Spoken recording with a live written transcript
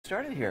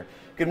started here.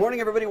 Good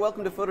morning, everybody.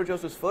 Welcome to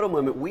PhotoJoseph's Photo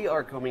Moment. We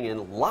are coming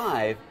in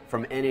live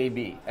from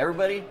NAB.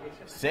 Everybody,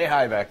 say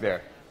hi back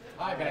there.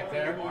 Hi back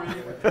there.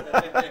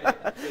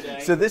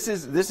 So this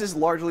is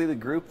largely the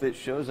group that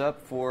shows up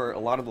for a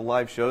lot of the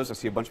live shows. I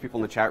see a bunch of people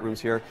in the chat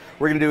rooms here.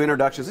 We're going to do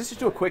introductions. Let's just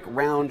do a quick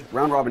round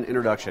robin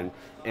introduction,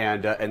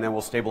 and then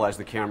we'll stabilize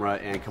the camera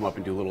and come up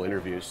and do little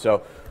interviews.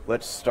 So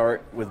let's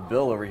start with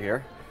Bill over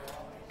here.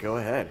 Go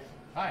ahead.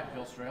 Hi, I'm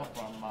Bill Strail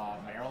from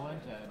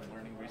Maryland and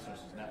Learning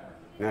Resources Network.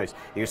 Nice.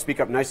 You can speak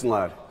up nice and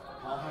loud.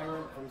 Paul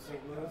Hiram from St.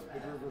 Louis,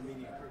 Big River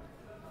Media Group.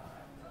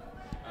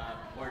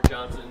 Art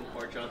Johnson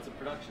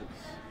Productions.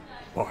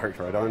 Bart,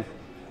 right on.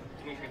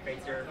 Dimitri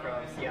Faitzer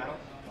from Seattle.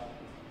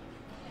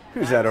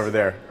 Who's that over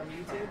there? From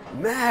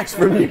YouTube. Max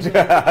from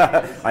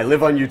YouTube. I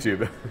live on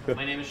YouTube.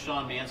 My name is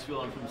Sean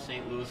Mansfield. I'm from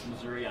St. Louis,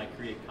 Missouri. I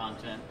create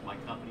content. My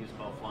company is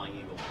called Flying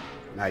Eagle.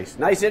 Nice.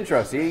 Nice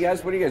intro. See, you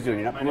guys, what are you guys doing?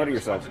 You're not promoting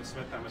yourselves. My name is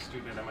Smith. I'm a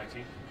student at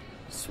MIT.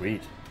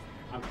 Sweet.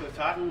 I'm Cliff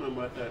Totten. I'm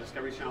with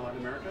Discovery Channel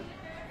Latin America.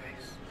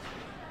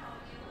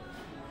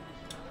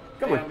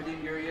 Come Hey, on. I'm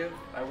Adin Guriev.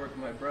 I work with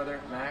my brother,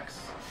 Max,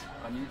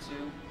 on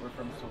YouTube. We're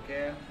from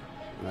Spokane.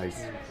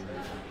 Nice.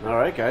 All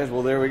right, guys.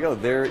 Well, there we go.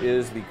 There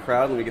is the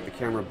crowd. Let me get the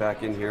camera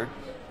back in here.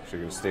 Actually,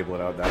 going to stable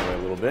it out that way a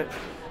little bit.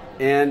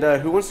 And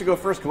who wants to go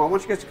first? Come on. I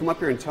want you guys to come up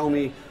here and tell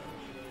me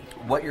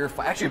what your...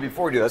 Actually,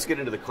 before we do, let's get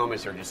into the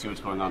comments here and just see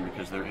what's going on,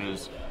 because there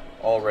is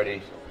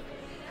already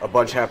a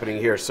bunch happening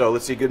here. So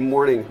let's see. Good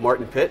morning,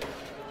 Martin Pitt.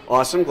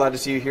 Awesome. Glad to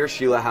see you here.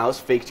 Sheila House,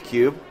 Faked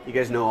Cube. You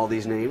guys know all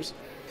these names.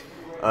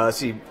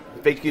 See,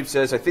 Faked Cube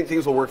says, I think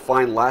things will work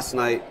fine. Last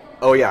night...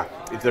 Oh, yeah.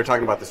 If they're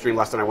talking about the stream,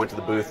 last night I went to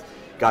the booth.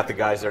 Got the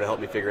guys there to help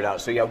me figure it out.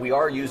 So yeah, we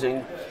are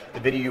using the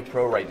VidiU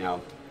Pro right now.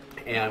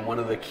 And one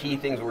of the key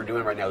things we're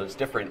doing right now that's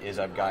different is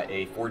I've got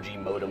a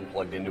 4G modem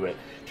plugged into it.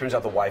 Turns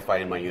out the Wi-Fi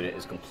in my unit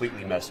is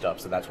completely messed up,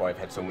 so that's why I've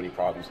had so many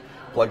problems.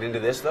 Plugged into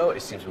this though,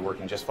 it seems to be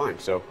working just fine.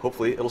 So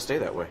hopefully it'll stay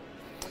that way.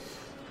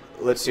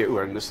 Let's see. Ooh,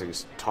 and this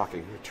thing's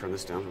talking. Let me turn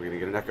this down. We're gonna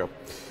get an echo.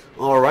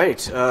 All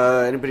right.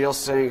 Anybody else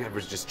saying?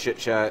 Everybody's just chit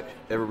chat.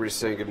 Everybody's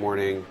saying good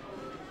morning.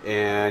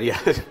 And yeah,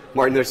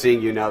 Martin, they're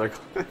seeing you now.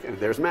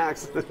 There's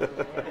Max.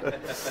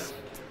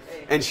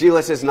 And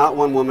Sheila says, not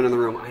one woman in the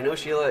room. I know,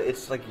 Sheila,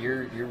 it's like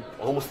you're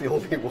almost the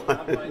only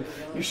one.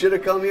 You should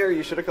have come here.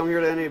 You should have come here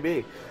to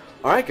NAB.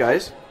 All right,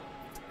 guys.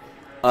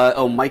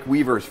 Oh, Mike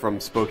Weaver's from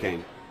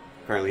Spokane.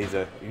 Apparently he's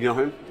you know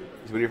him?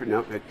 He's been here for,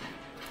 no? He's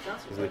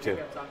in there too.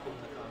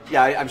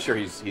 Yeah, I'm sure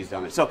he's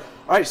done it. So, all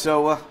right,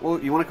 so, well,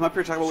 you want to come up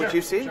here and talk about what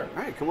you've seen? Sure.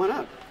 All right, come on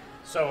up.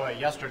 So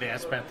yesterday I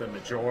spent the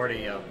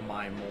majority of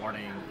my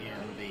morning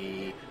in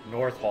the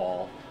North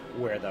Hall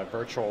where the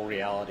virtual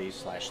reality /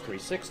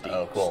 360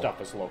 stuff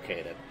is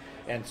located.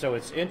 And so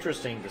it's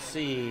interesting to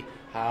see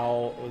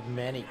how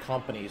many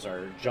companies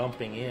are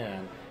jumping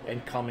in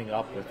and coming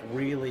up with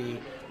really,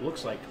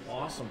 looks like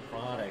awesome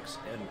products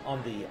and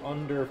on the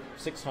under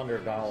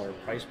 $600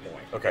 price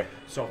point. Okay.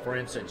 So for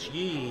instance,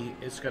 Yi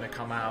is going to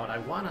come out, I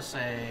want to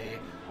say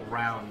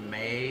around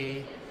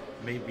May,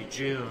 maybe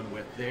June,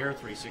 with their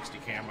 360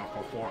 camera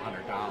for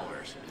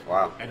 $400.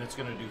 Wow. And it's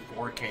going to do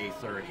 4K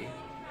 30.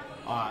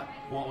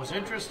 What was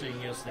interesting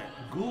is that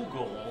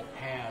Google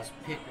has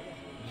picked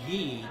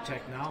Yi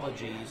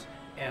Technologies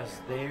as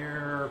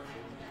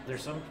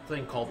there's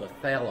something called the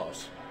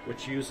Thalos,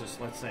 which uses,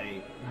 let's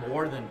say,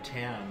 more than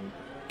 10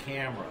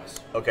 cameras.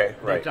 Okay,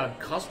 right. They've done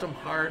custom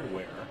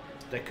hardware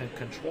that can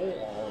control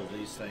all of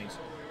these things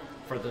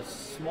for the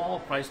small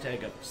price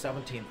tag of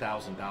 $17,000.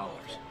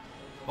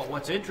 But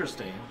what's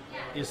interesting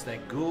is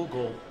that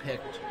Google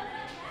picked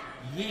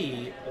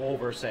Yi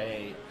over,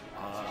 say,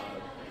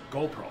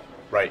 GoPro.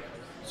 Right.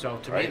 So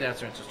to me,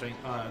 that's interesting.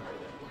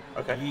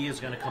 Okay. Yi is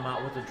going to come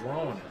out with a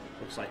drone.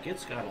 Looks like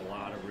it's got a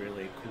lot of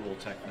really cool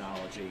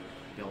technology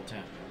built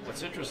in.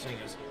 What's interesting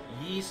is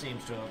Yi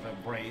seems to have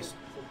embraced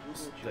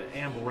the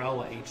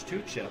Ambarella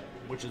H2 chip,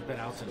 which has been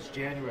out since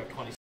January of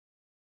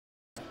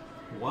 2016.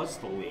 Was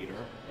the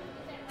leader.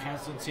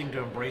 Hasn't seemed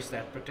to embrace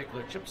that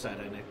particular chipset,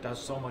 and it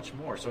does so much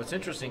more. So it's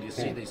interesting to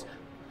see these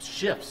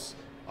shifts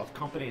of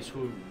companies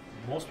who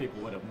most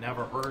people would have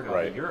never heard of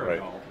a year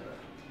ago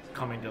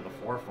coming to the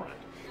forefront.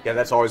 Yeah,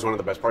 that's always one of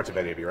the best parts of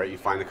NAB, right? You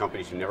find the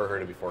companies you've never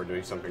heard of before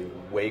doing something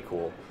way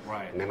cool.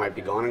 Right. And they might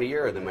be gone in a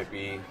year, or they might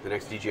be the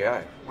next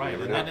DJI. Right,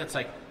 and then it's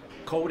like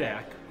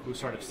Kodak, who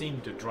sort of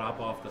seemed to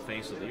drop off the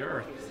face of the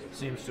earth,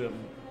 seems to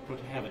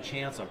have a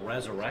chance of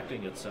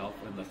resurrecting itself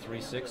in the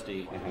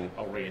 360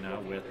 arena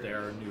with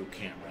their new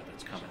camera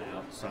that's coming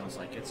out. Sounds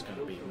like it's going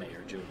to be May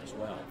or June as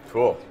well.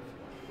 Cool.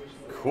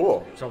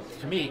 Cool. So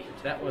to me,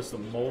 that was the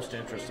most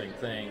interesting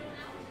thing,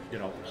 you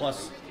know,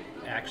 plus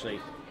actually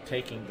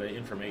taking the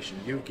information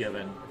you've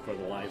given for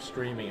the live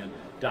streaming and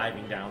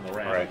diving down the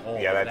rabbit hole.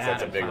 Yeah,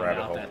 that's a big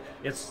rabbit hole.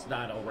 It's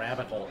not a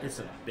rabbit hole, it's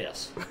an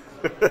abyss.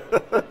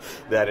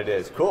 That it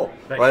is. Cool.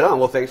 Right on.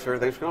 Well, thanks for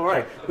coming. All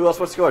right. Who else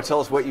wants to go? Tell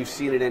us what you've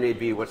seen at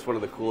NAB. What's one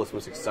of the coolest,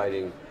 most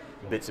exciting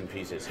bits and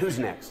pieces? Who's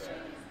next?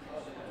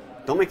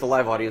 Don't make the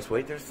live audience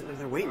wait. They're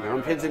waiting. They're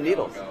on pins and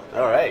needles.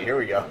 All right. Here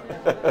we go.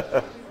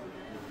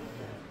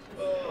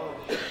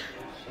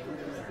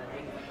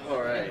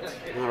 All right.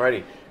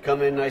 Alrighty.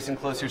 come in nice and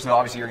close here. So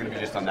obviously you're going to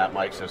be just on that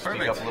mic, so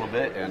speak up a little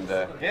bit. And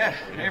yeah,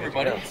 hey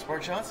everybody, it's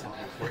Bart Johnson.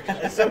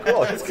 It's so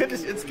cool. It's good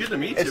to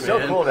meet you. It's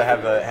so cool to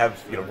have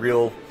the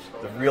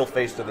real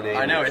face to the name.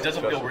 I know, it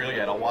doesn't feel real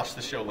yet. I'll watch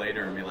the show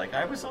later and be like,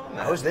 I was on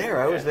that. I was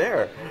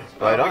there.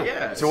 Right on.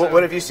 Yeah, so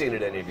what have you seen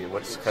at NAB?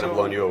 What's kind of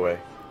blown you away?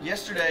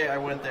 Yesterday I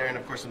went there, and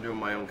of course I'm doing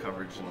my own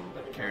coverage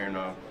and carrying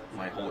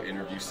my whole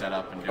interview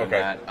setup and doing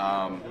that.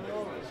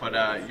 But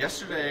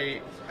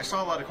yesterday I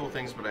saw a lot of cool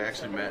things, but I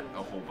actually met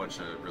a whole bunch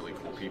of really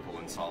cool people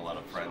and saw a lot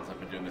of friends. I've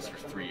been doing this for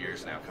 3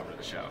 years now, covering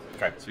the show.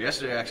 Okay. So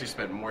yesterday I actually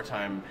spent more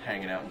time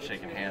hanging out and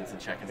shaking hands and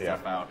checking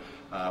stuff out.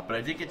 But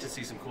I did get to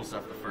see some cool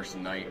stuff the first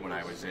night when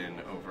I was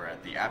over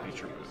at the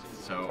Aperture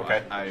booth. So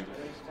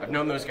I've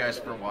known those guys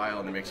for a while,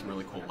 and they make some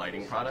really cool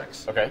lighting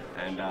products. Okay.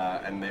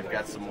 And they've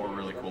got some more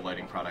really cool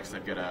lighting products.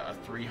 They've got a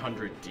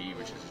 300D,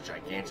 which is a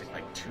gigantic,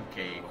 like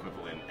 2K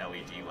equivalent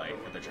LED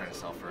light that they're trying to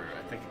sell for.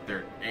 I think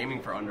they're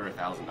aiming for under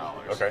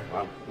 $1,000. Okay.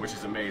 Wow. Which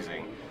is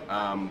amazing.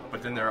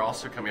 But then they're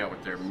also coming out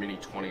with their Mini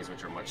 20s,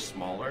 which are much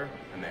smaller,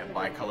 and they have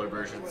bicolor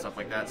versions and stuff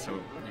like that. So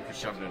you can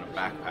shove it in a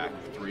backpack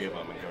with 3 of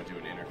them and go do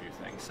an interview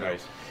thing. So,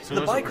 nice. So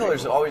the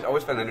bicolors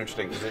always found that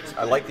interesting because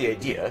I like the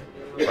idea,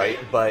 right?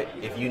 But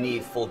if you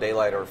need full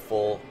daylight or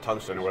full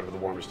tungsten or whatever the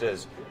warmest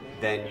is,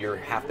 then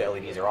half the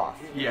LEDs are off.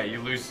 Yeah,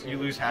 you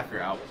lose half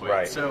your output.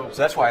 Right. So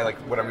that's why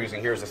what I'm using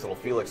here is this little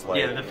Felix light.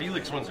 Yeah, the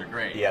Felix ones are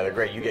great. Yeah, they're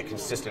great. You get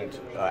consistent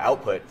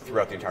output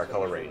throughout the entire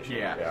color range.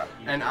 Yeah.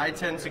 And I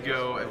tend to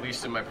go, at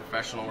least in my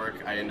professional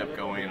work, I end up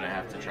going and I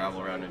have to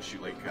travel around and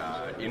shoot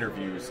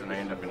interviews, and I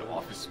end up in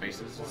office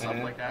spaces and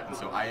stuff like that. And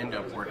so I end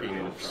up working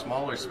in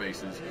smaller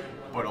spaces,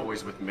 but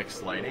always with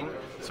mixed lighting.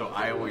 So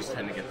I always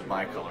tend to get the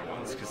bicolor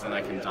ones because then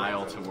I can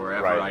dial to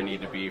wherever I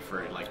need to be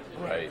for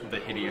the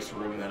hideous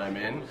room that I'm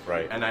in.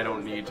 Right. And I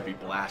don't need to be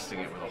blasting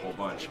it with a whole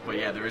bunch. But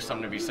yeah, there is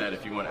something to be said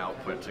if you want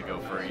output to go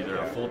for either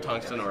a full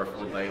tungsten or a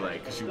full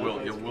daylight, because you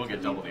will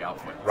get double the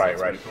output. Right,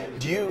 so cool.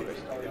 Do you,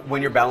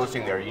 when you're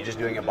balancing there, are you just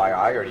doing it by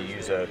eye, or do you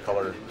use a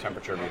color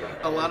temperature meter?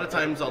 A lot of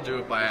times I'll do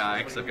it by eye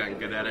because I've gotten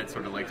good at it,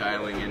 sort of like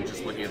dialing in,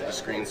 just looking at the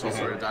screen. So I'll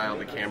sort of dial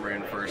the camera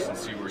in first and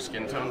see where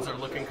skin tones are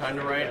looking kind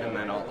of right, and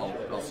then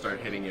I'll start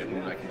hitting it,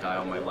 and I can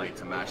dial my light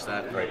to match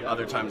that. Right.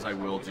 Other times I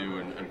will do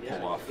and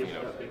pull off,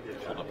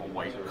 hold up a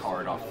white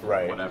card off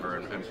whatever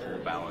and pull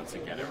balance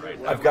and get it right.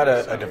 I've got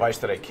a device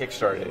that I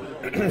kickstarted,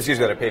 excuse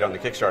me, that I paid on the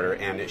Kickstarter,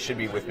 and it should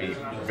be with me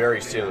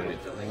very soon.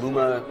 It's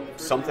Luma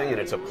something, and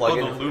it's a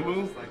plug-in.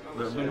 Oh,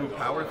 the Lumu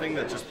Power thing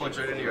that just plugs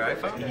right into your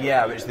iPhone?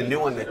 Yeah, but it's the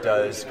new one that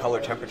does color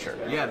temperature.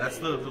 Yeah, that's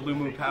the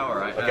Lumu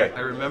Power. I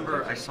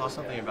remember I saw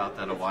something about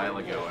that a while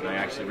ago, and I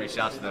actually reached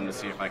out to them to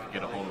see if I could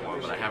get a hold of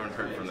one, but I haven't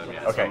heard from them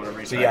yet. Okay, so I'm going to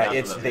reach out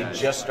to them. They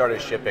just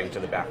started shipping to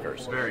the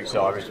backers. Very cool.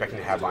 So I'm expecting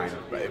to have mine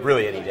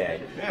really any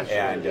day. Yeah, sure.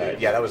 And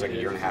that was like a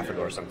year and a half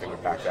ago or something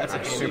with back that.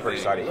 I'm super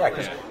excited. Yeah,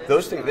 because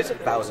those things, it's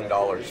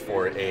 $1,000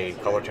 for a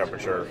color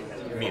temperature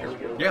meter.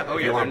 Yeah,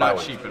 they're not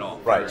cheap at all.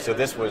 Right, so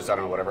this was, I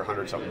don't know, whatever,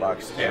 $100-something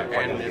bucks. Yeah,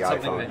 and it's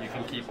something that you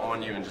can keep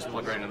on you and just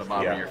plug right into the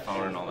bottom of your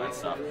phone and all that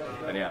stuff.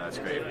 And yeah, that's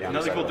great. Yeah,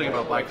 another cool thing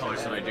about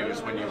bicolors that I do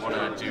is when you want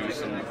to do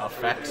some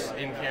effects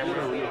in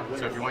camera.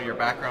 So if you want your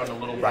background a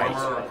little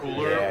warmer or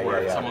cooler, or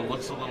if someone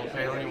looks a little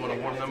pale and you want to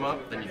warm them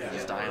up, then you can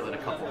just dial it a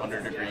couple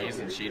hundred degrees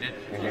and cheat it,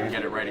 and you can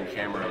get it right in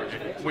camera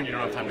when you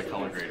don't have time to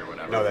color grade or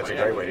whatever. No, that's a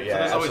great way to, so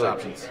there's always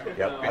options.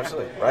 Yep,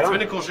 absolutely. Right on. It's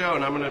been a cool show,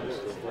 and I'm going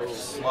to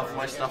slough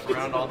my stuff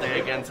around all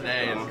day again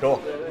today, and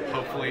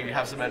hopefully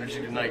have some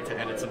energy tonight to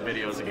edit some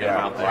videos and get them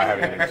out there. I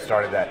haven't even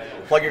started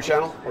that. Plug your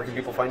channel. Where can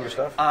people find your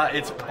stuff?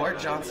 It's Bart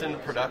Johnson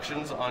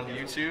Productions on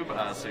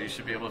YouTube, so you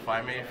should be able to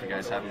find me if you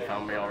guys haven't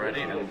found me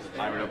already. And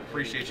I would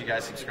appreciate you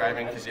guys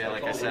subscribing because,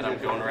 like I said, I'm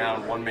going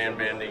around one-man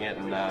banding it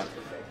and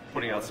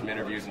putting out some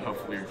interviews and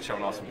hopefully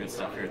showing off some good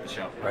stuff here at the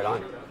show. Right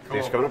on. Cool.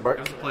 Thanks for coming up, Bart.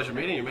 It was a pleasure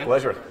meeting you, man.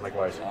 Pleasure.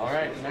 Likewise. All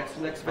right.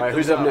 Next. All right.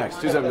 Who's up next?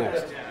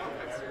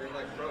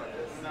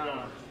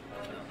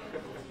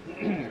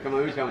 Come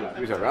on, who's coming up?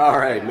 All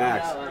right,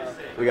 Max.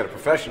 We got a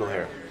professional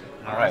here.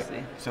 All right.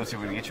 So let's see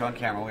if we can get you on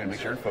camera. We're going to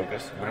make sure in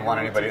focus. We don't want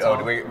anybody. Oh,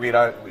 do we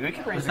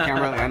can raise the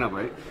camera? I know,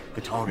 right?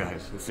 The tall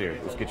guys. Let's see here.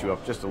 Let's get you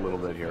up just a little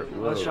bit here.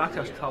 Whoa. I was shocked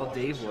how tall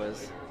Dave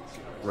was.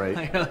 Right.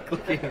 Like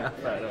looking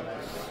up at him.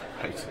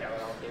 Right.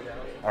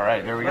 All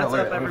right, there we go.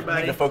 What's up,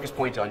 everybody? The focus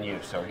point on you,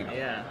 so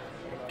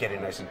get it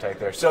nice and tight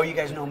there. So you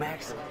guys know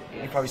Max?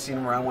 You've probably seen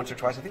him around once or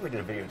twice. I think we did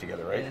a video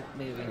together, right?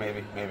 Yeah,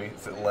 maybe.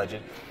 It's a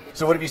legend.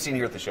 So what have you seen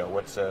here at the show?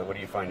 What are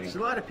you finding? There's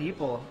a lot of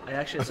people.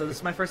 So this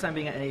is my first time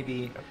being at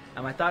NAB.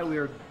 I thought we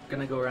were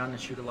going to go around and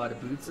shoot a lot of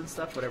booths and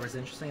stuff, whatever's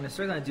interesting. And I'm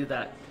still going to do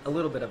that, a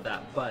little bit of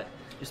that. But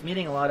just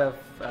meeting a lot of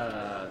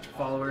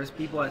followers,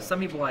 some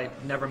people I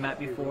never met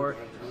before.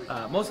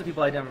 Most of the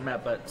people I never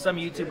met, but some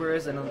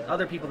YouTubers and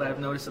other people that I've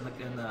noticed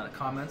in the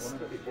comments.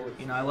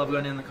 I love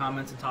going in the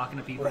comments and talking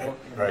to people.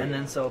 Right. And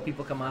then so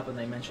people come up and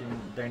they mention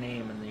their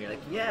name and you're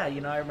like, yeah,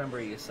 I remember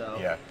you. So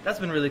that's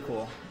been really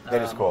cool.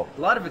 That is cool.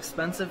 A lot of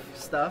expensive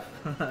stuff.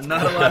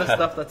 Not a lot of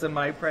stuff that's in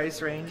my price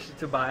range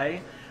to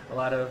buy.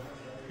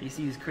 You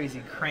see these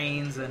crazy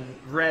cranes and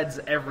reds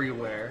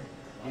everywhere.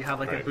 You have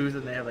like a booth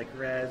and they have like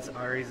Reds,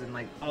 Aris, and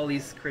like all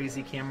these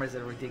crazy cameras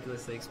that are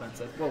ridiculously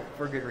expensive. Well,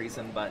 for good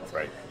reason, but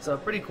so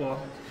pretty cool.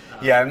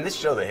 Yeah, I mean, this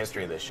show, the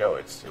history of this show,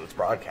 it's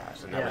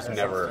broadcast, and that was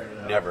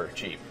never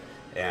cheap.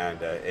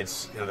 And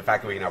it's the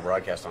fact that we can now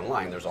broadcast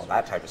online. There's all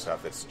that type of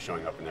stuff that's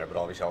showing up in there, but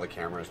obviously all the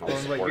cameras and all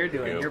the support. What you're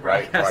doing, you're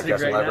broadcasting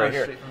right live now, right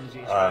here.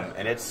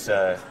 And it's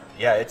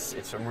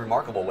it's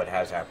remarkable what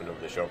has happened over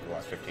the show for the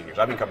last 15 years.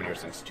 I've been coming here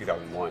since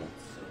 2001.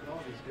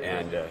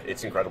 And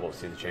it's incredible to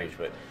see the change,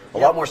 but a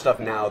lot more stuff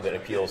now that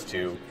appeals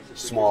to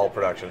small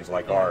productions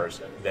like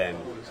ours than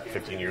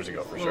 15 years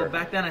ago, for sure.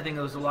 Back then, I think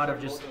there was a lot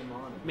of just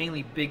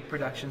mainly big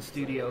production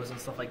studios and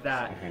stuff like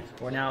that.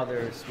 Where now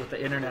there's, with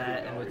the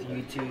internet and with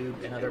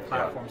YouTube and other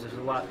platforms, there's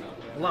a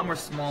lot more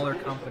smaller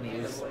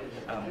companies,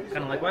 kind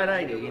of like what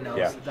I do,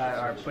 that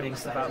are putting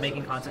stuff out,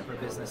 making content for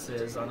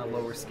businesses on a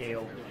lower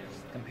scale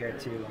compared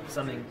to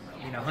something,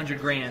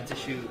 $100,000 to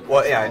shoot.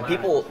 Well, yeah, and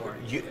people,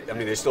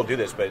 they still do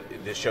this, but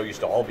this show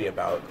used to all be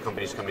about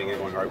companies coming in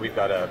and going, all right, we've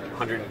got a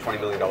 $120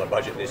 million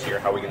budget this year,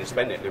 how are we going to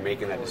spend it? And they're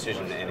making that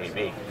decision to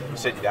NAB.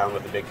 Sitting down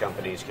with the big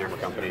companies, camera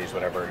companies,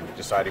 whatever, and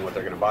deciding what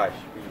they're going to buy.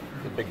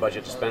 A big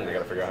budget to spend, they got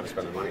to figure out how to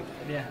spend their money.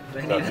 Yeah,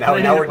 now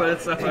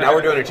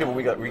we're doing it too,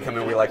 but we come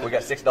in, we got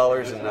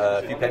 $6 and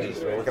a few pennies,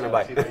 what can I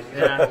buy?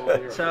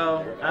 Yeah,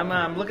 so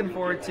I'm looking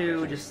forward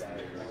to just,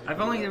 I've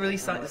only really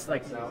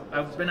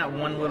I've been at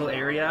one little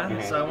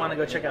area, so I want to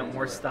go check out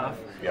more stuff.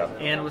 Yeah.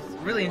 And what's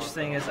really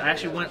interesting is I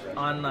actually went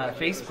on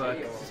Facebook,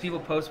 because people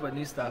post about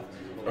new stuff,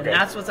 and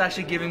that's what's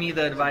actually giving me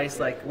the advice,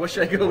 like, what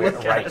should I go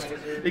look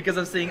at? Because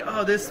I'm seeing,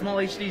 this Small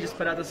HD just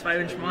put out this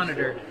 5-inch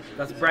monitor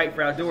that's bright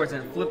for outdoors,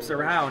 and it flips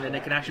around, and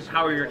it can actually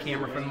power your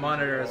camera from the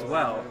monitor as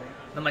well.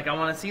 I'm like, I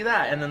want to see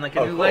that, and then like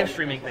a new live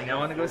streaming thing, I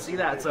want to go see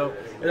that. So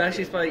it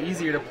actually is probably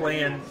easier to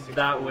plan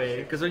that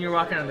way, because when you're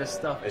walking on this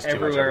stuff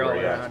everywhere all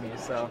around you.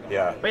 So but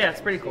yeah,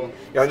 it's pretty cool.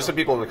 Yeah, just some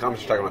people in the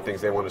comments are talking about things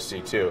they want to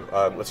see too.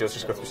 Let's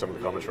just go through some of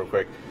the comments real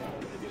quick.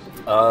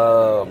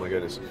 Oh my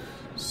goodness,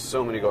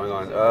 so many going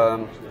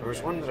on. There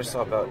was one that I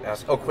saw about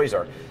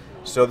Quasar.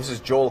 So this is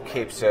Joel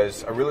Cape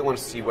says, I really want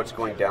to see what's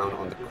going down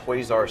on the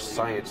Quasar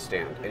science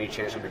stand. Any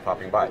chance you'll be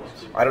popping by?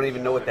 I don't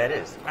even know what that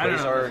is.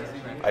 Quasar,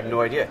 I have no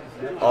idea.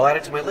 I'll add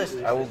it to my list.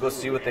 I will go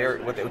see what they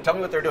tell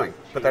me what they're doing.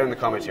 Put that in the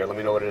comments here. Let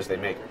me know what it is they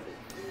make.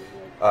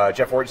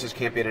 Jeff Horton says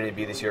can't be at NAB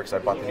this year because I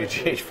bought the new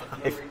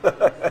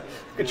GH5.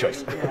 Good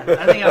choice. Yeah,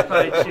 I think I'll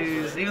probably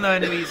choose, even though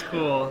NAB is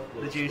cool,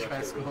 the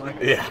GH5 is cooler.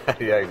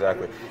 Yeah,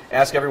 exactly.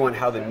 Ask everyone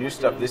how the new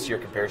stuff this year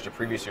compares to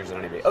previous years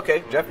at NAB.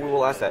 Okay, Jeff, we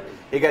will ask that.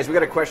 Hey guys, we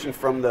got a question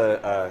from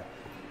the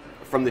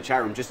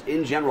chat room. Just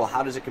in general,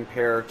 how does it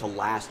compare to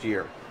last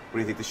year? What do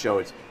you think the show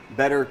is?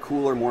 Better,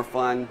 cooler, more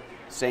fun,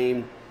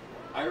 same,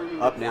 I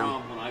remember up,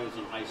 down? when I was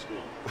in high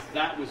school.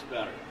 That was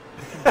better.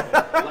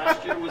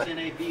 Last year was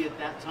NAB at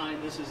that time.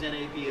 This is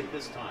NAB at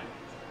this time.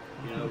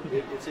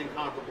 It's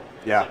incomparable.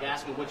 Yeah. It's like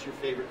asking what's your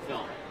favorite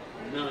film.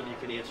 None of you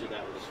can answer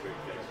that with a straight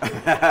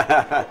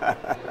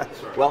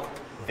face. Well,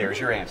 there's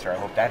your answer. I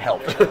hope that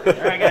helped. All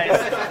right,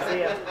 guys.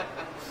 See ya.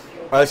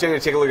 All right,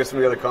 let's take a look at some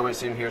of the other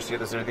comments in here, see if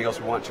there's anything else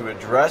we want to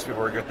address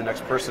before we get the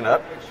next person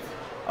up.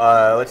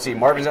 Let's see.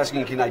 Marvin's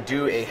asking, can I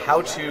do a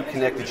how to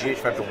connect the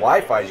GH5 to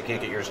Wi-Fi as you can't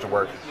get yours to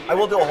work? I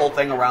will do a whole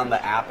thing around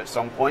the app at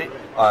some point.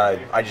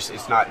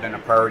 It's not been a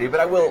priority, but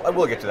I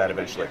will get to that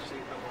eventually.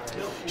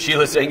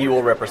 Sheila's saying you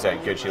will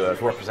represent. Good, Sheila.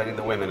 Representing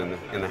the women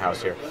in the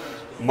house here.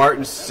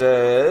 Martin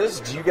says,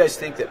 do you guys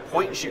think that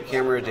point-and-shoot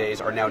camera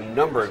days are now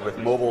numbered with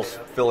mobiles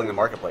filling the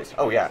marketplace?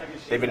 Oh, yeah.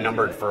 They've been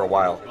numbered for a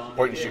while.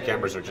 Point-and-shoot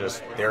cameras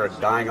they're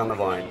dying on the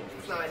vine.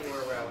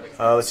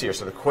 Let's see here.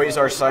 So the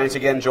Quasar science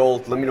again, Joel.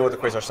 Let me know what the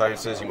Quasar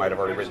science is. You might have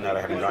already written that.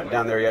 I haven't gotten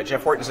down there yet.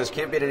 Jeff Horton says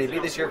can't be at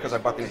NAB this year because I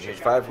bought the new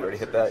GH5. We already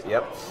hit that.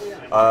 Yep.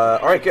 All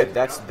right, good.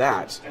 That's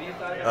that.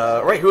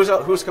 All right,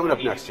 who's coming up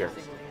next here?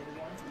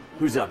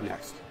 Who's up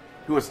next?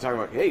 Who wants to talk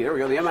about? Hey, there we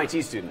go. The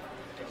MIT student.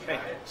 Hey.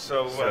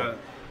 So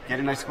get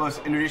a nice close.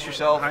 Introduce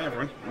yourself. Hi,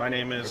 everyone. My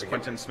name is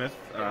Quentin Smith.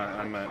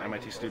 I'm an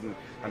MIT student.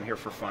 I'm here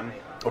for fun.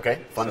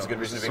 Okay, fun is a good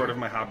reason to be sort here. of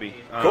my hobby.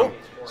 Cool.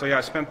 So yeah,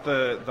 I spent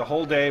the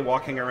whole day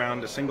walking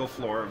around a single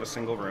floor of a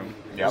single room.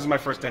 Yep. This is my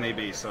first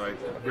NAB, so I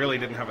really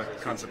didn't have a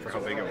concept for how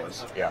big it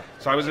was. Yeah.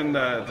 So I was in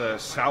the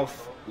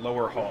south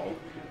lower hall,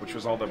 which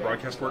was all the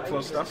broadcast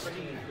workflow stuff.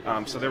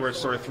 So there were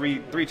sort of three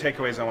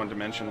takeaways I wanted to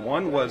mention.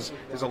 One was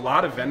there's a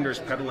lot of vendors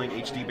peddling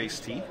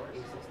HD-based T.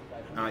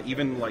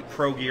 Even like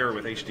pro gear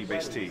with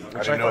HD-based T.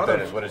 I don't know what that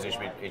is. What is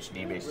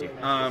HD-based T?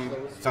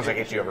 Sounds like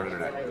HD over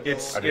Internet.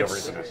 It's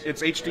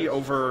HD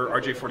over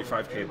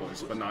RJ45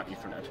 cables, but not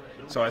Ethernet.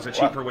 So as a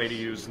cheaper way to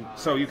use,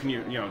 so you can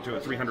do a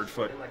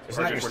 300-foot Is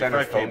that your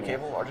standard phone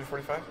cable,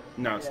 RJ45?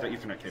 No, it's the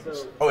Ethernet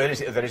cables. Oh, it is.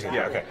 That is.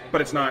 Yeah. Okay.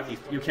 But it's not.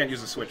 You can't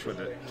use a switch with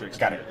it to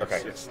extend it.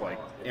 Okay. It's like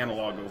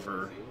analog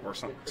over or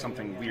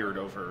something weird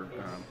over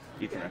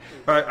Ethernet.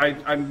 But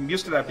I'm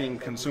used to that being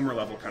consumer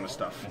level kind of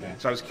stuff.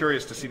 So I was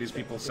curious to see these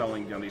people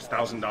selling these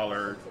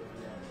 $1,000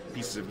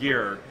 pieces of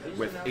gear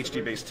with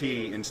HD-based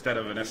T instead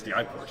of an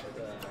SDI port.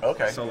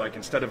 Okay. So like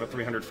instead of a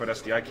 300-foot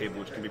SDI cable,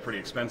 which can be pretty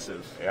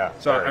expensive. Yeah.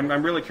 So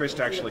I'm really curious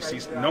to actually see.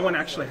 No one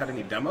actually had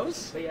any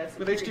demos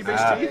with HD-based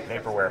T.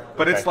 Vaporware.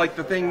 But it's like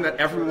the thing that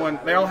everyone,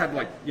 they all had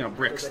like, you know,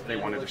 bricks they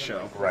wanted to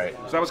show. Right.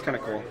 So that was kind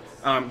of cool.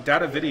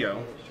 Data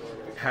VidiU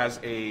has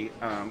a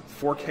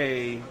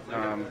 4K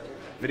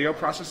video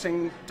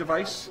processing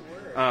device.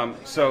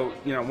 So,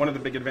 you know, one of the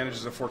big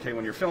advantages of 4K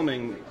when you're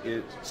filming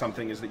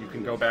something is that you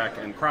can go back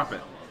and crop it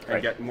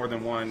and get more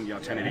than one, you know,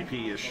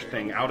 1080p-ish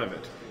thing out of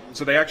it.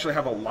 So they actually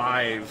have a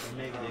live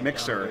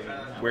mixer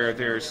where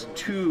there's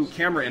 2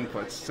 camera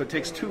inputs. So it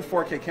takes 2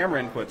 4K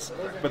camera inputs,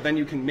 but then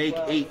you can make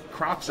 8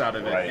 crops out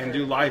of it and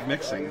do live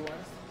mixing.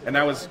 And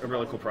that was a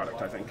really cool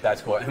product, I think.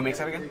 That's cool. Who makes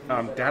that again?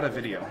 Data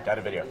VidiU.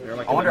 Data VidiU. They're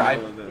like I wonder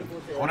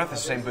if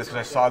it's the same booth,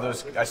 because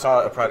I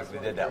saw a product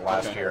that did that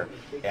last year,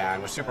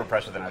 and was super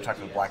impressed with it. And I talked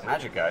to the Black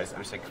Magic guys, and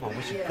I said, come on,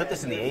 we should put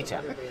this in the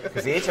ATEM,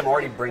 because the ATEM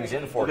already brings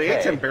in 4K. Well, the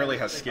ATEM barely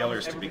has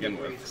scalers to begin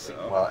with, so.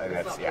 Well, and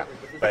that's,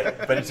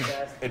 but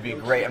it'd be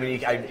great. I mean,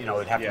 you know,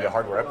 it'd have to be a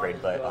hardware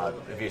upgrade, but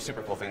it'd be a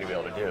super cool thing to be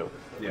able to do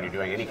when you're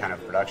doing any kind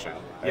of production.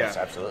 Yes,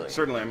 absolutely.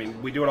 Certainly. I mean,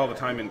 we do it all the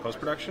time in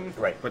post-production,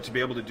 but to be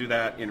able to do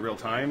that in real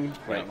time,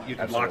 you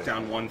can lock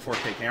down one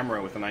 4K camera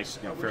with a nice,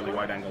 you know, fairly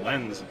wide-angle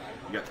lens.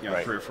 You get, you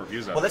know, 3 or 4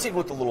 views out. Well, that's even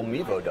what the little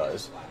Mevo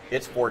does.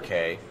 It's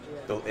 4K,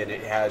 and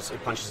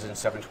it punches in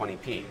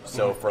 720p.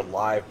 So for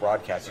live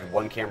broadcasting,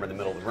 one camera in the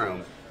middle of the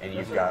room, and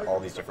you've got all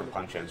these different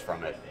functions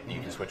from it that you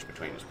can switch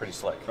between. It's pretty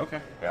slick. Okay.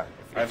 Yeah.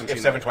 I haven't if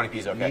seen 720p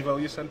is okay.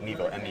 Mevo, you said?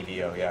 Mevo,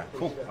 M-E-V-O, yeah.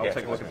 Cool. I'll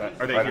take a look at that.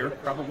 Are they here,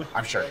 probably?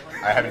 I'm sure.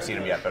 I haven't seen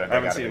them yet, but I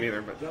haven't seen them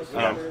either.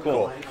 But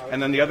cool.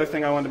 And then the other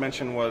thing I wanted to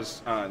mention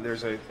was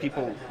there's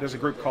a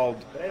group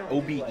called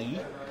OBE.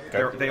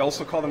 They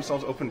also call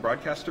themselves Open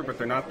Broadcaster, but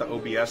they're not the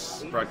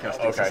OBS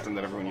broadcasting system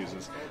that everyone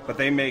uses. But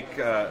they make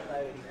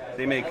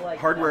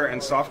hardware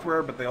and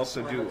software, but they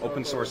also do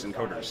open source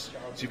encoders.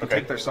 So you can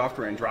take their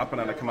software and drop it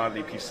on a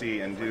commodity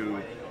PC and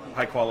do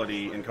high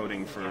quality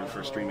encoding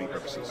for streaming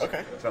purposes.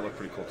 Okay. So that looked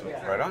pretty cool too.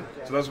 Right on.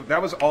 So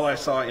that was all I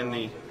saw in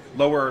the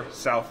lower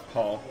south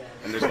hall.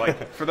 And there's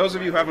like, for those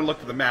of you who haven't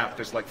looked at the map,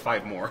 there's like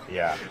 5 more.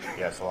 Yeah,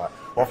 it's a lot.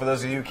 Well, for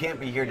those of you who can't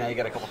be here, now you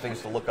got a couple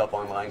things to look up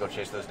online. Go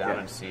chase those down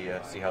and see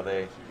how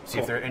they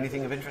if they're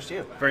anything of interest to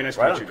you. Very nice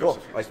to meet you, cool.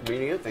 Joseph. Nice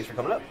meeting you. Thanks for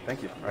coming up.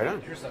 Thank you. Right on.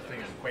 Here's the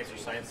thing on Quasar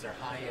Science, they're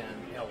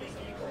high-end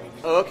LED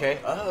bulbs.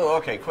 Oh,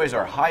 okay.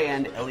 Quasar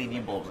high-end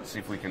LED bulbs. Let's see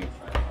if we can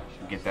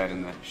get that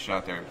in the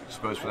shot there.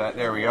 Expose for that.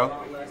 There we go.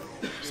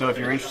 So if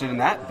you're interested in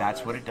that,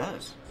 that's what it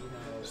does.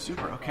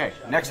 Super. Okay.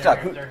 Next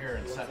up. They're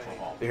here in Central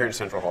Hall. They're here in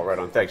Central Hall. Right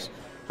on. Thanks.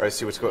 All right,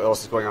 see what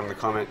else is going on in the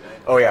comment.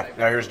 Oh yeah,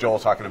 now here's Joel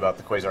talking about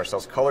the Quasar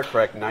sells color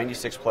correct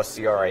 96 plus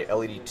CRI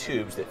LED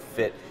tubes that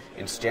fit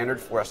in standard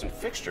fluorescent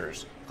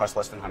fixtures, cost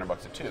less than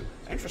 $100 a tube.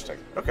 Interesting.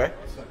 Okay.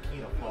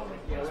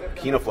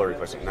 Kino flow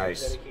replacement.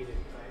 Nice.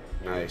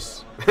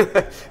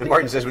 And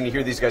Martin says when you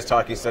hear these guys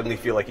talking, you suddenly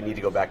feel like you need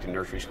to go back to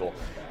nursery school.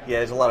 Yeah,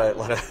 there's a lot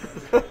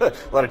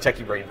of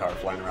techie brain power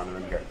flying around the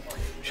room here.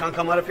 Sean,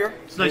 come on up here.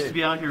 It's nice to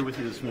be out here with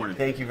you this morning.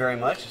 Thank you very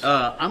much.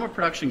 I'm a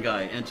production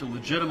guy, and to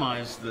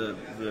legitimize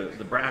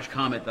the brash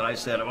comment that I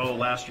said, oh,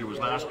 last year was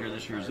last year,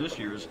 this year is this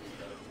year's,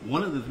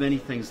 one of the many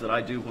things that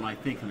I do when I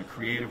think in a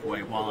creative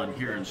way while I'm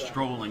here and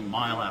strolling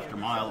mile after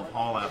mile of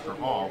hall after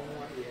hall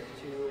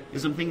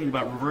is I'm thinking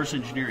about reverse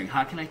engineering.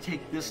 How can I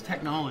take this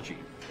technology?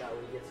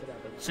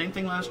 Same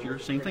thing last year,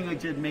 same thing I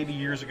did maybe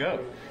years ago.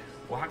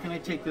 Well, how can I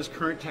take this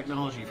current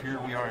technology, here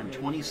we are in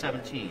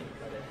 2017,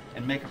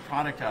 and make a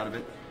product out of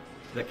it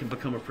that can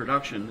become a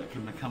production, that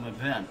can become an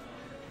event,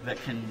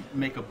 that can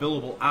make a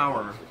billable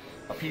hour,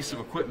 a piece of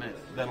equipment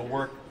that'll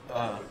work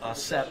a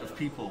set of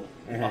people,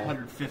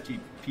 150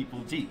 people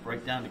deep,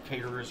 right down to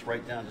caterers,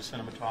 right down to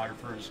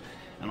cinematographers,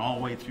 and all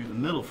the way through the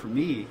middle. For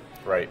me,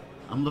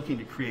 I'm looking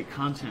to create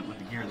content with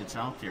the gear that's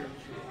out there.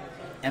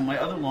 And my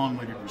other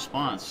long-winded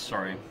response,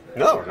 sorry.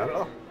 No, not at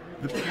all.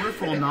 The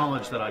peripheral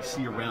knowledge that I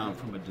see around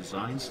from a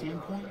design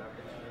standpoint,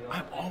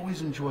 I've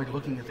always enjoyed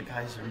looking at the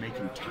guys that are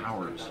making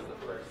towers,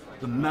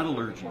 the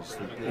metallurgies,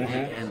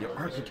 and the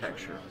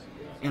architecture.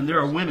 And there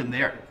are women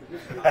there,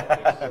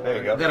 there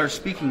you go, that are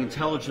speaking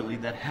intelligently,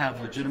 that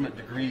have legitimate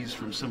degrees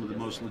from some of the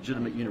most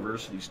legitimate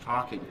universities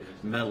talking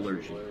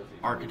metallurgy,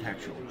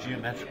 architectural,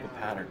 geometrical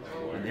pattern.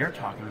 And they're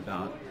talking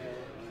about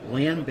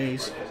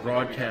land-based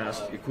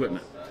broadcast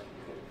equipment.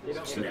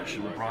 It's the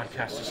National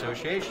Broadcast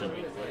Association.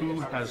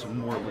 Who has a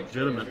more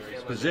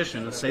legitimate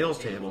position at the sales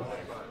table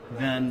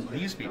than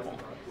these people?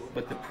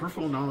 But the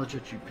peripheral knowledge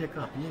that you pick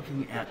up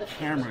looking at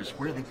cameras,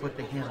 where they put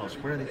the handles,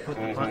 where they put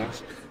the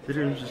buttons, the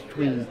difference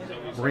between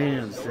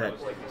brands that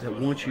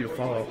want you to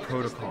follow a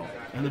protocol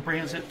and the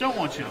brands that don't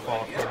want you to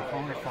follow a protocol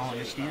and are following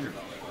a standard.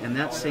 And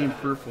that same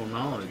peripheral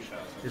knowledge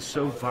is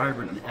so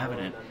vibrant and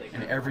evident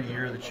in every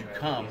year that you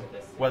come,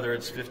 whether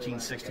it's 15,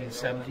 16,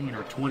 17,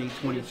 or 20,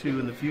 22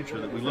 in the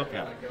future that we look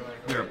at.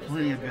 There are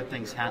plenty of good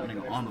things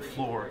happening on the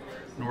floor,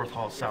 North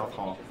Hall, South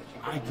Hall.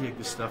 I dig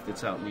the stuff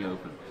that's out in the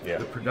open.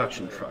 The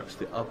production trucks,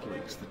 the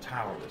uplinks, the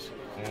towers.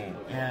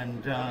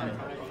 And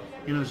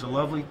You know, there's a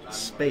lovely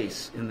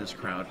space in this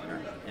crowd here,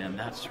 and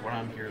that's what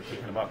I'm here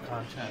thinking about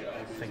content,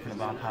 thinking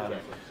about how to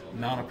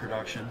mount a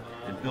production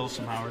and build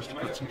some hours to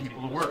put some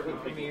people to work.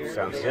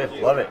 Sounds good.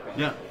 Love it.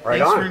 Yeah. Right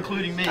Thanks on. for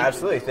including me.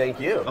 Absolutely. Thank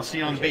you. I'll see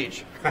you on the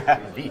beach.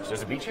 Beach.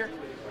 There's a beach here?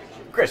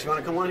 Chris, you want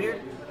to come on here?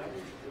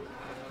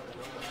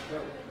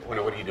 What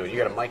are you doing? You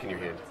got a mic in your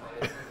hand.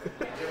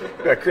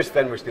 Chris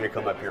Fenwick's going to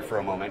come up here for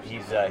a moment.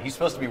 He's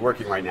supposed to be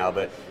working right now,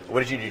 but what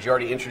did you do? Did you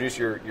already introduce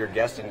your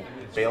guest and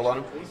bailed on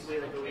him?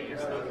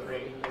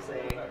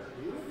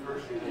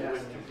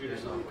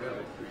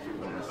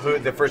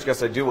 The first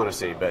guest I do want to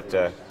see, but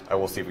I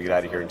will see if we get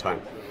out of here in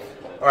time.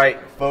 All right,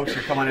 folks,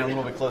 you're coming in a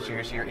little bit closer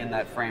here, so you're in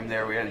that frame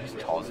there. He's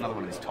tall. He's another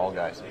one of these tall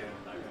guys.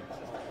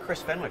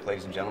 Chris Fenwick,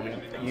 ladies and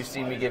gentlemen. You've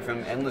seen me give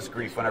him endless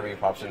grief whenever he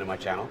pops into my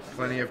channel.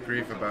 Plenty of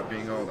grief about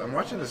being old. I'm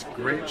watching this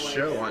great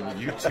show on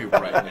YouTube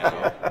right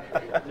now.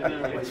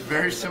 It's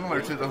very similar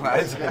to the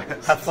last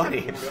guest. How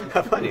funny.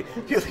 How funny.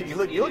 You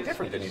look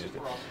different than you just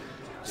did.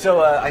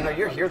 So I know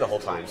you're here the whole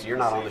time, so you're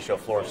not on the show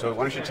floor. So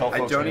why don't you tell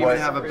folks I don't even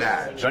have a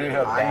badge. Don't even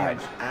have a badge.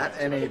 I am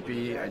at NAB.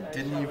 I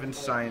didn't even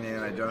sign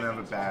in. I don't have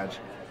a badge.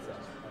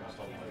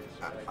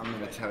 I'm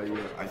going to tell you,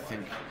 I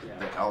think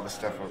that all the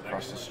stuff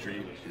across the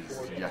street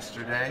is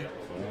yesterday,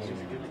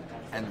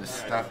 and the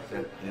stuff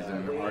that is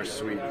in our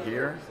suite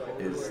here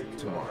is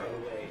tomorrow.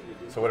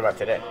 So what about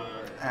today?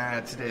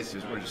 Today's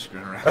we're just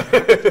screwing around.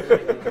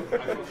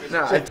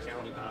 No,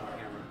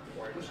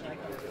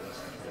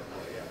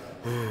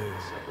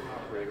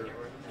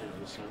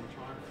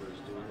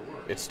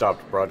 it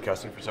stopped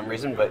broadcasting for some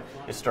reason, but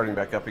it's starting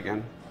back up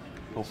again,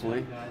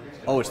 hopefully.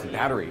 Oh, it's the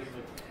battery.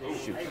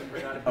 Shoot.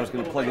 I was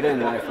going to plug it in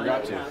and I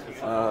forgot to.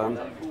 All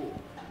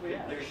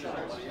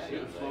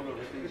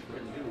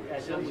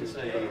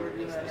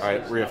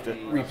right, we have to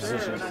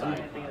reposition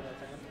it.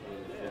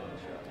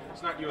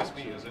 It's not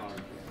USB, is it?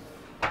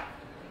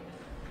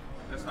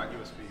 That's not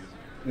USB, is it?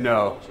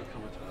 No.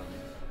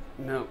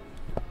 No.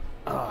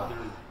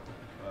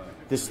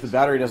 The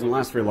battery doesn't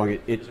last very long.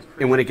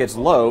 And when it gets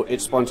low,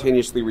 it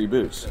spontaneously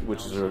reboots,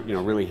 which is a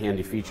really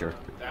handy feature.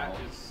 That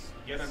is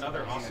yet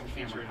another awesome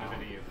feature in the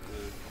video.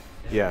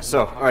 Yeah,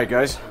 so, all right,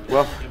 guys.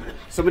 Well,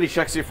 somebody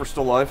check, see if we're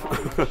still live,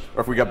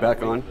 or if we got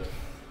back on.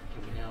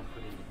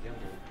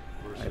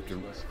 I have to...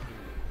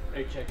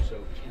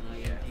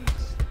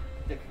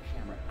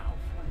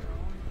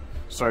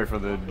 Sorry for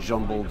the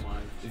jumbled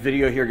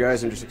video here,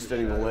 guys. I'm just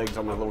extending the legs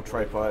on my little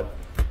tripod.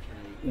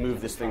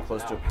 Move this thing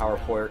close to a power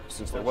port,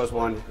 since there was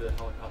one.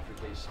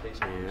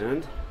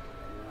 And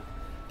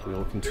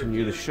we'll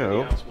continue the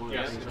show.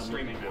 Yes, it's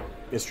streaming now.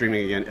 It's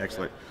streaming again.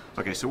 Excellent.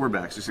 Okay, so we're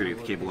back. So just going to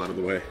get the cable out of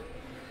the way.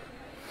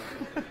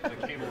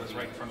 The cable is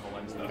right in front of the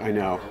lens, though. I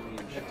know.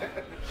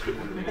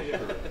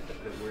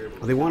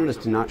 Well, they wanted us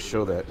to not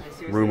show that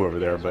room over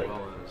there, but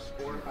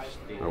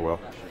oh well.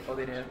 Oh,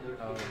 they did?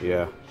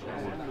 Yeah.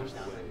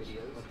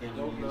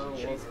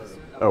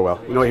 Oh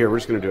well. You know, here we're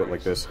just going to do it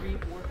like this.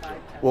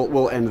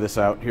 We'll end this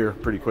out here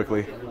pretty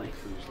quickly.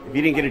 If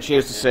you didn't get a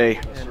chance to say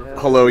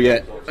hello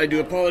yet, I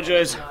do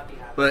apologize,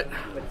 but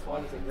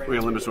we're going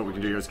to limit what we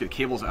can do here. Let's get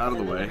cables out of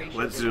the way.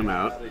 Let's zoom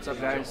out. What's up,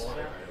 guys?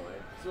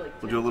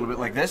 We'll do a little bit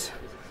like this.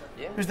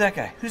 Who's that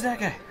guy? Who's that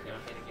guy?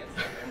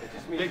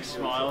 Big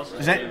smiles,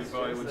 Is that,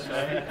 everybody would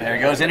say. there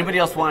he goes. Anybody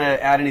else want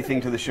to add anything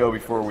to the show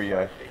before we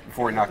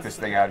knock this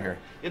thing out here?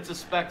 It's a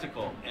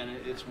spectacle, and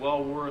it's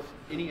well worth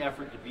any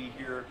effort to be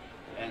here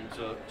and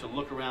to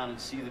look around and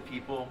see the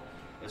people.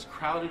 As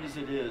crowded as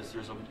it is,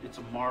 it's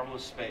a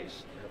marvelous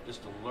space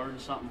just to learn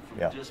something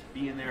from just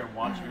being there and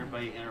watching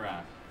everybody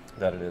interact.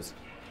 That it is.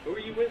 Who are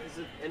you with? Is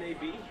it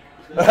NAB?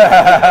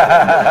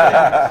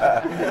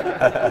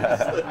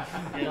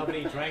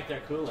 Nobody drank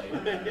their Kool-Aid.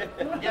 Yeah,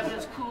 but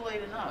it's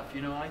Kool-Aid enough.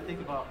 You know, I think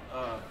about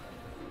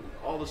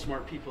all the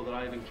smart people that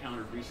I've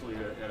encountered recently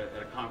at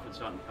a conference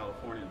out in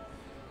California.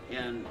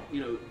 And,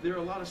 you know, there are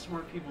a lot of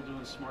smart people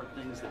doing smart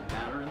things that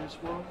matter in this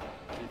world.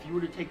 And if you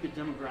were to take the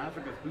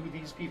demographic of who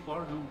these people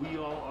are, who we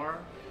all are,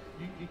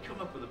 you'd come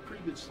up with a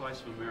pretty good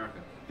slice of America.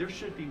 There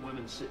should be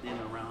women sitting in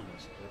and around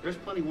us. There's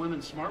plenty of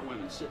women, smart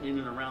women, sitting in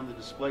and around the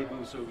display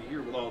booths over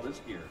here with all this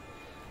gear.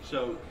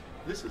 So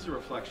this is a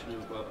reflection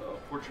of a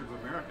portrait of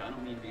America. I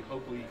don't mean to be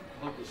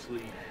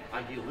hopelessly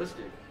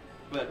idealistic,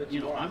 but,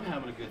 you know, I'm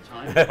having a good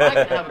time. If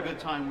I can have a good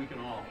time, we can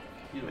all.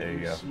 You know, there you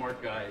go.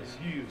 Smart guys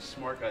can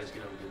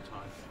have a good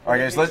time. All right,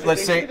 guys,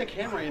 let's say the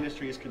camera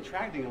industry is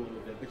contracting a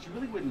little bit, but you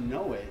really wouldn't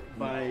know it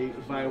by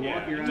walking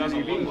around. It doesn't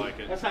NAB. look like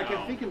it. That's how I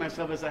kept thinking to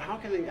myself, is that how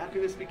can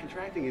this be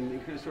contracting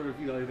and kind of sort of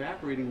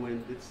evaporating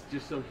when it's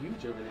just so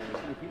huge over there? So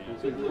many people.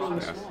 So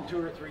Losing 2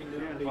 or 3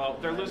 new. Well,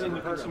 they're losing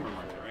the consumer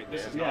market, right?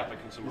 This is not the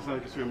consumer It's not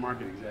the market. consumer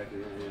market,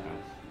 exactly.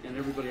 Yeah. And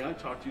everybody I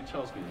talk to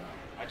tells me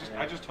that.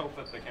 I just hope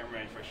that the camera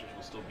manufacturers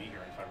will still be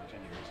here in 5 or 10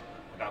 years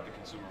without the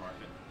consumer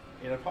market.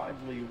 It'll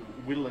probably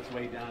whittle its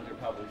way down to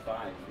probably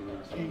 5.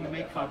 Can you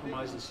make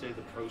compromise and say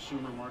the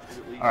prosumer market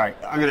at least? all right,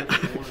 I'm gonna.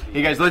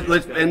 Hey guys,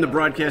 let's end the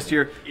broadcast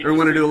here. Everyone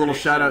want to do a little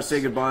shout out,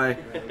 say goodbye.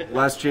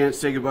 Last chance,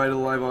 say goodbye to the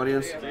live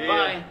audience.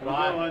 Bye.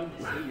 Bye.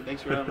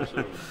 Thanks for having us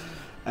over.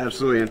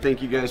 Absolutely, and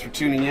thank you guys for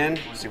tuning in.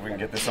 Let's see if we can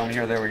get this on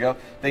here. There we go.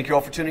 Thank you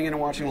all for tuning in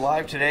and watching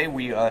live today.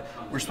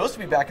 We're supposed to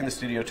be back in the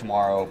studio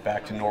tomorrow,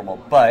 back to normal,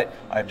 but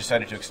I've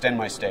decided to extend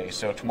my stay.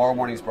 So tomorrow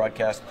morning's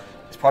broadcast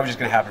is probably just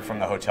going to happen from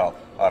the hotel,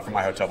 from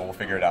my hotel, but we'll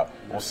figure it out.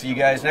 We'll see you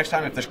guys next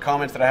time. If there's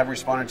comments that I haven't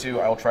responded to,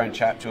 I will try and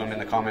chat to them in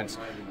the comments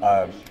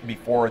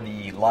before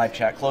the live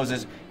chat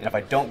closes. And if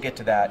I don't get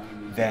to that,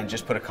 then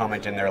just put a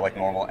comment in there like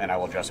normal, and I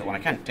will address it when I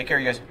can. Take care,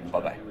 you guys.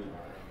 Bye-bye.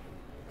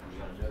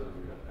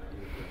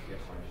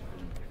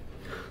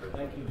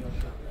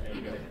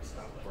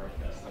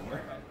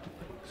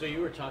 So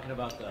you were talking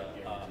about the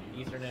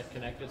Ethernet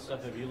connected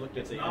stuff. Have you looked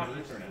at the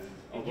Ethernet?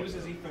 It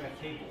uses Ethernet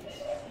cables,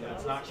 but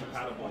it's not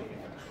compatible with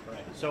Ethernet.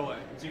 Right. So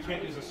you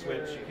can't use a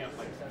switch. You can't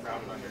like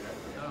route it on your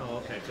network. Oh,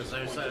 okay. Because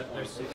there's